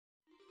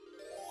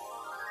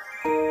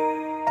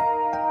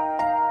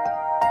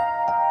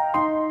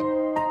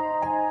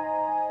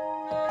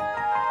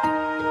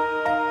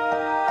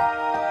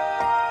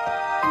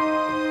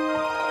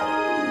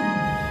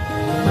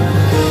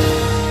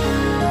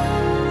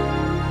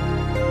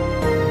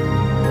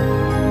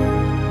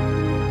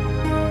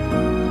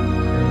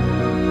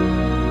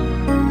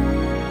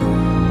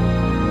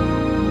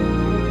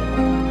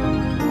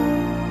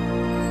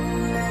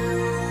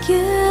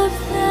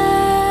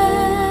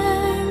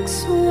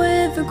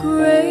a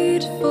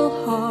grateful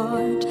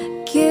heart,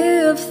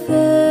 give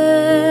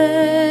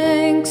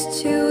thanks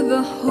to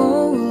the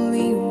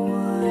Holy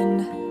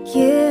One.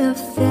 Give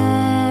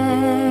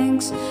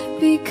thanks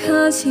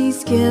because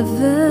He's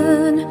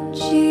given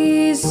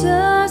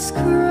Jesus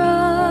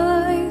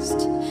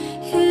Christ,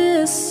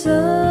 His Son.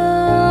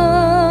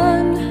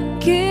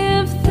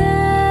 Give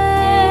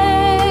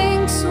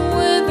thanks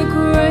with a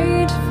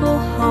grateful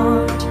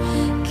heart.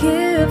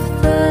 Give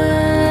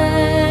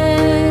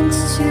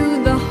thanks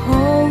to the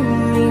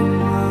Holy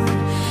One.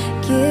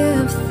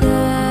 Give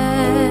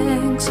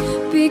thanks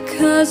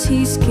because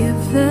He's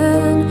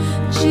given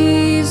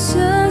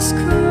Jesus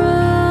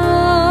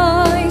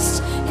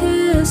Christ,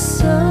 His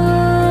Son.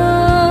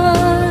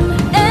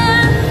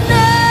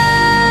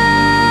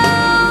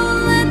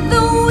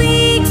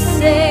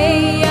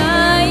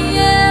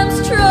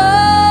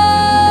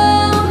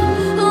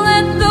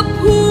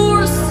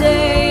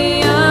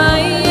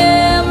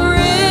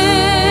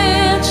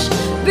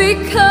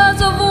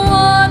 Because of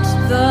what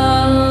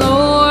the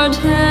Lord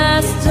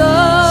has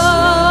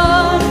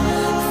done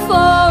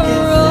for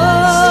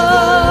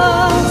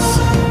us.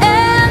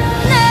 And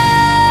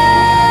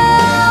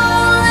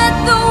now let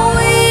the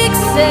weak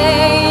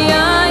say,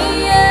 I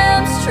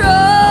am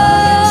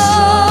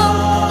strong.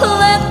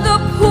 Let the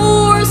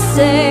poor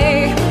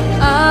say,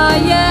 I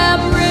am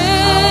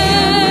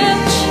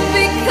rich.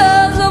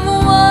 Because of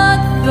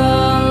what the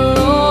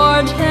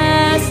Lord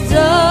has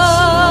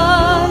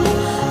done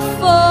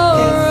for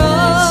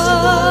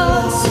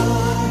us.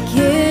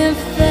 Give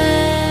thanks.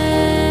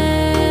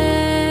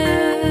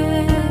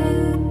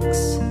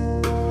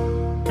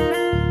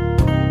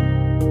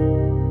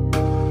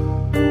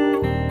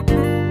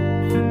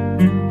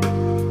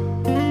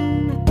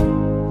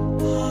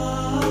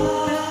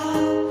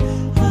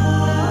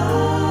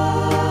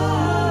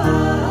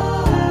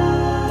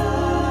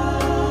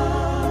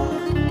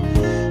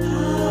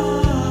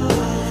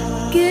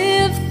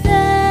 Give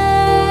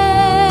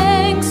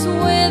thanks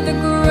with a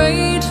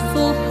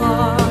grateful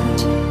heart.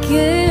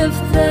 Give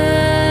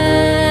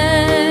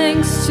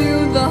thanks to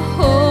the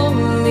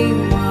Holy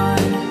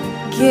One.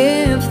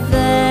 Give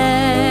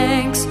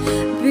thanks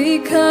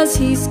because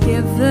He's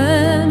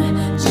given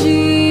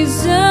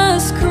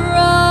Jesus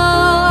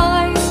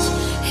Christ,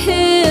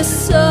 His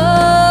Son.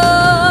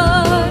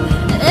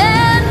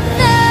 And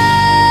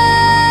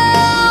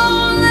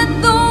now let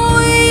the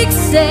weak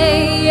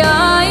say,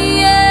 I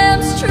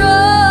am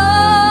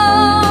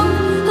strong.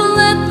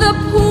 Let the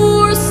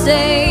poor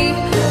say,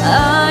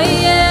 I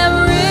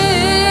am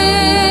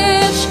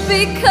rich.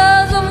 Because